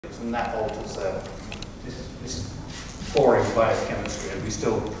and that alters their, this is boring biochemistry, and we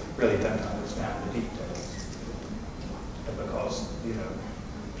still really don't understand the details. Because, you know,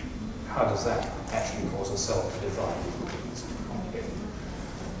 how does that actually cause a cell to divide? It's complicated.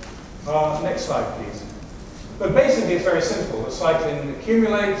 Next slide, please. But basically, it's very simple. The cyclin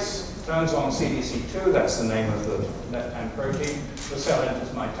accumulates, turns on CDC2, that's the name of the left-hand protein. The cell enters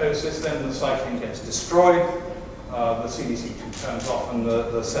mitosis, then the cyclin gets destroyed, the CDC2 turns off, and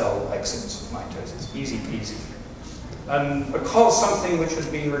the cell exits mitosis. Easy peasy. And because something which had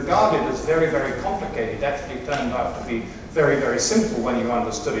been regarded as very, very complicated actually turned out to be very, very simple when you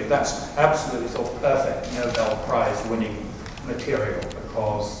understood it, that's absolutely sort of perfect Nobel Prize winning material,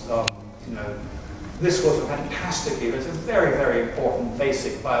 because you know, this was a fantastically, it's a very, very important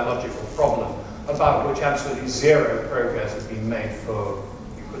basic biological problem about which absolutely zero progress has been made for,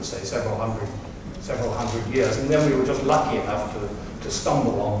 you could say, several hundred years. And then we were just lucky enough to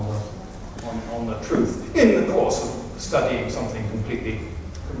stumble on the truth in the course of studying something completely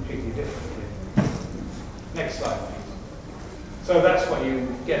differently. Next slide, please. So that's what you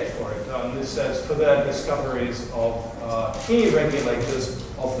get for it. This says, for their discoveries of key regulators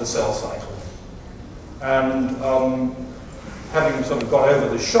of the cell cycle. And having sort of got over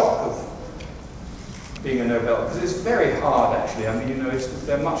the shock of being a Nobel, because it's very hard actually. I mean, you know,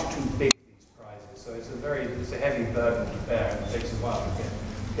 they're much too big, these prizes, so it's a heavy burden to bear, and it takes a while to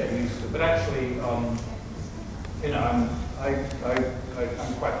get used to. But actually, you know, I'm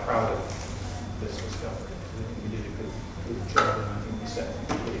quite proud of this discovery. I think we did a good job, and I think we set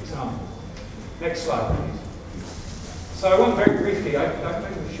a good example. Next slide, please. So I want very briefly, I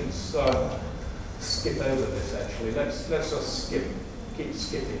think we should skip over this actually. Let's just keep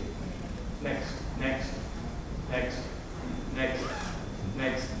skipping. Next.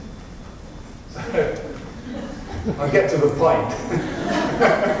 So I'll get to the point.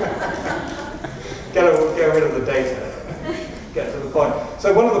 get rid of the data. Get to the point.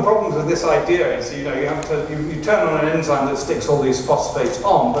 So one of the problems with this idea is, you know, you turn on an enzyme that sticks all these phosphates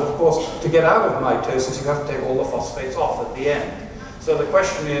on, but of course, to get out of mitosis, you have to take all the phosphates off at the end. So the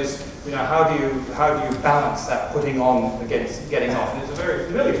question is, you know, how do you balance that putting on against getting off? And it's a very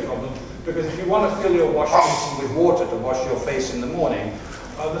familiar problem, because if you want to fill your wash basin with water to wash your face in the morning,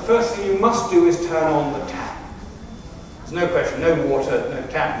 the first thing you must do is turn on the tap. There's no question, no water, no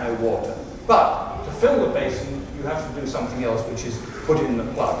tap, no water. But to fill the basin, you have to do something else, which is put in the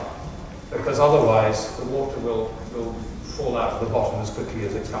plug, because otherwise the water will fall out of the bottom as quickly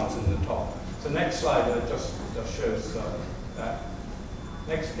as it comes in the top. So next slide just shows that.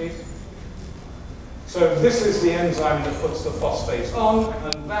 Next, please. So this is the enzyme that puts the phosphates on,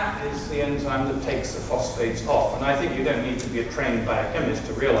 and that is the enzyme that takes the phosphates off. And I think you don't need to be a trained biochemist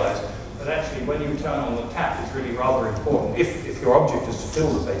to realize that actually when you turn on the tap, it's really rather important, if your object is to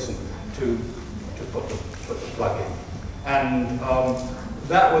fill the basin, to put the plug in. And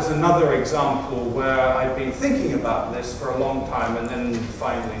that was another example where I'd been thinking about this for a long time, and then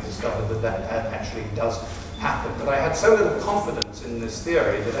finally discovered that actually does happen. But I had so little confidence in this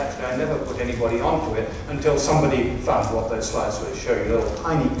theory that actually I never put anybody onto it until somebody found what those slides were showing, a little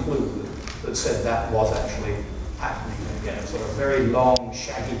tiny clue that said that was actually happening. Again, sort of very long,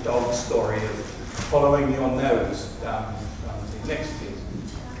 shaggy dog story of following your nose down the next, please.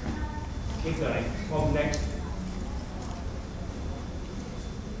 Keep going. Well, next.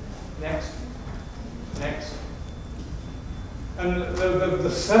 And the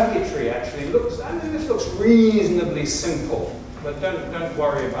circuitry actually looks, I mean, this looks reasonably simple, but don't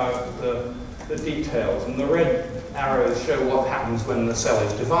worry about the details. And the red arrows show what happens when the cell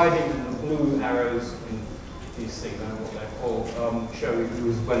is dividing, and the blue arrows, in these things, I don't know what they're called, show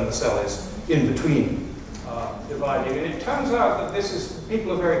when the cell is in between dividing. And it turns out that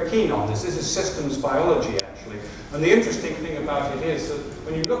people are very keen on this. This is systems biology, actually. And the interesting thing about it is that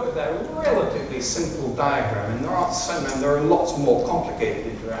when you look at that relatively simple diagram, and there are lots more complicated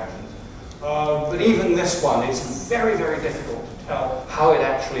interactions, but even this one is very, very difficult to tell how it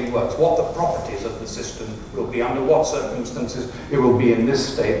actually works, what the properties of the system will be, under what circumstances it will be in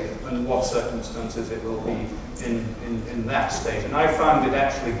this state, and what circumstances it will be in that state. And I found it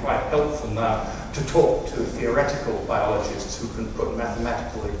actually quite helpful now to talk to theoretical biologists who can put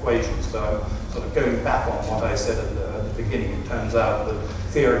mathematical equations. So I'm sort of going back on what I said at the beginning. It turns out that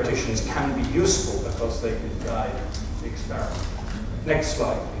theoreticians can be useful because they can guide the experiment. Next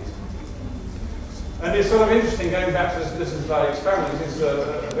slide, please. And it's sort of interesting, going back to this is about experiments. This is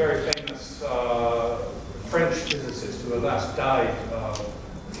a very famous French physicist who alas died a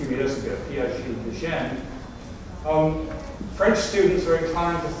few years ago, Pierre Gilles de Gennes. French students are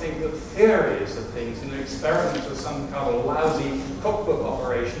inclined to think that theories of things and experiments are some kind of lousy cookbook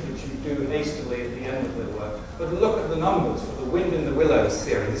operation which you do hastily at the end of the work. But look at the numbers for the wind in the willows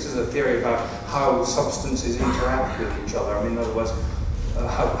theory. This is a theory about how substances interact with each other. I mean, in other words,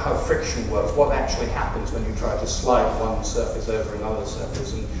 how friction works, what actually happens when you try to slide one surface over another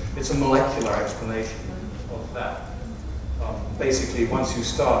surface. And it's a molecular explanation of that. Basically, once you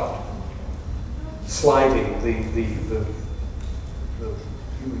start sliding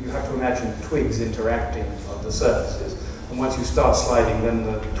you have to imagine twigs interacting on the surfaces, and once you start sliding, then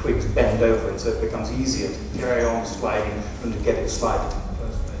the twigs bend over, and so it becomes easier to carry on sliding than to get it sliding in the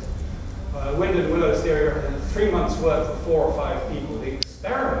first place. Wind and willows theory, 3 months' work for 4 or 5 people. The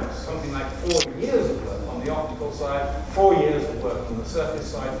experiments, something like 4 years of work on the optical side, 4 years of work on the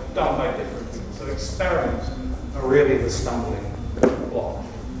surface side, done by different people. So experiments are really the stumbling block.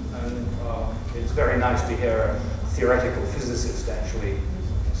 And it's very nice to hear a theoretical physicist actually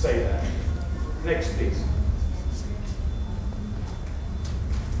say that. Next, please.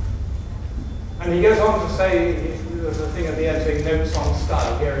 And he goes on to say, the thing at the end, saying notes on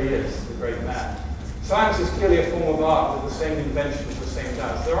style. Here he is, the great man. Science is clearly a form of art with the same inventions, the same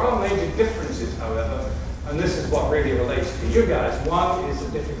doubts. There are major differences, however, and this is what really relates to you guys. One is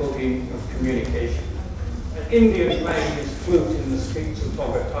the difficulty of communication. An Indian playing his flute in the streets of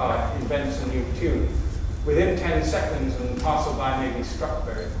Bogota invents a new tune. Within 10 seconds, and passerby may be struck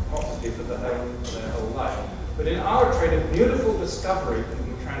very possibly for their whole life. But in our trade, a beautiful discovery can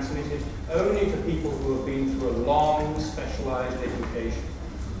be transmitted only to people who have been through a long, specialized education.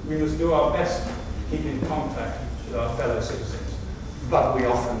 We must do our best to keep in contact with our fellow citizens, but we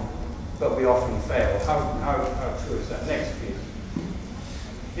often fail. How true is that? Next, please.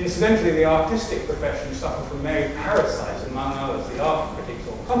 Incidentally, the artistic profession suffer from many parasites, among others, the art critics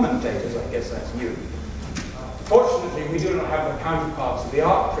or commentators. I guess that's you. Fortunately, we do not have the counterparts of the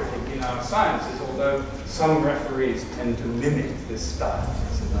art critic in our sciences, although some referees tend to mimic this style.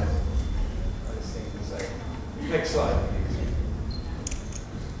 That's a nice thing to say. Next slide, please.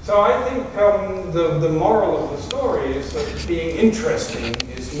 So I think the moral of the story is that being interesting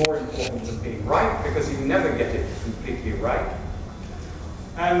is more important than being right, because you never get it completely right.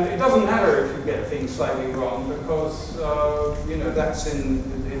 And it doesn't matter if you get things slightly wrong, because that's in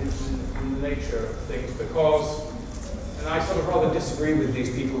the nature of things. Because, and I sort of rather disagree with these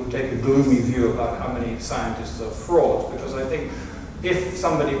people who take a gloomy view about how many scientists are frauds, because I think if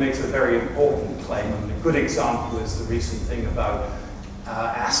somebody makes a very important claim, and a good example is the recent thing about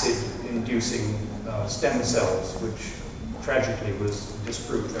acid-inducing stem cells, which tragically was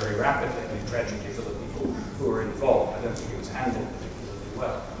disproved very rapidly. I mean, tragically for the people who were involved. I don't think it was handled particularly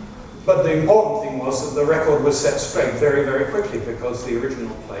well. But the important thing was that the record was set straight very, very quickly, because the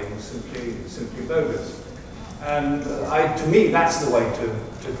original claim was simply bogus. And to me, that's the way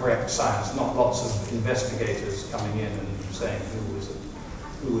to correct science, not lots of investigators coming in and saying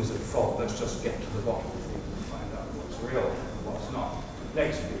who was at fault. Let's just get to the bottom of things and find out what's real and what's not.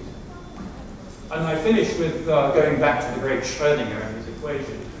 Next, please. And I finish with going back to the great Schrödinger and his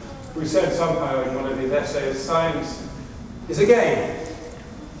equation, who said somehow in one of his essays, science is a game.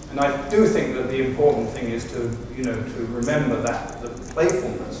 And I do think that the important thing is to remember that the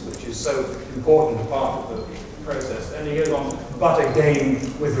playfulness, which is so important a part of the process. And he goes on, but a game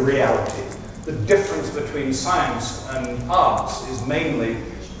with reality. The difference between science and arts is mainly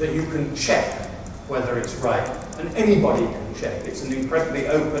that you can check whether it's right, and anybody can check. It's an incredibly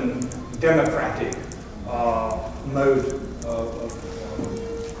open, democratic mode of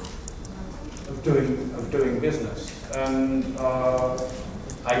doing business. And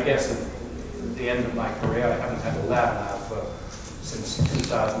I guess at the end of my career, I haven't had a lab now since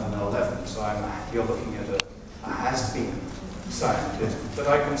 2011, so you're looking at a has-been scientist. But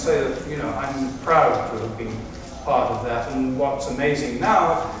I can say that I'm proud to have been part of that. And what's amazing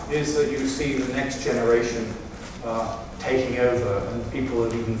now is that you see the next generation taking over, and people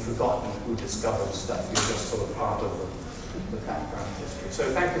have even forgotten who discovered stuff. You're just sort of part of the background history.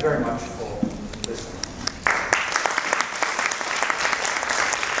 So thank you very much for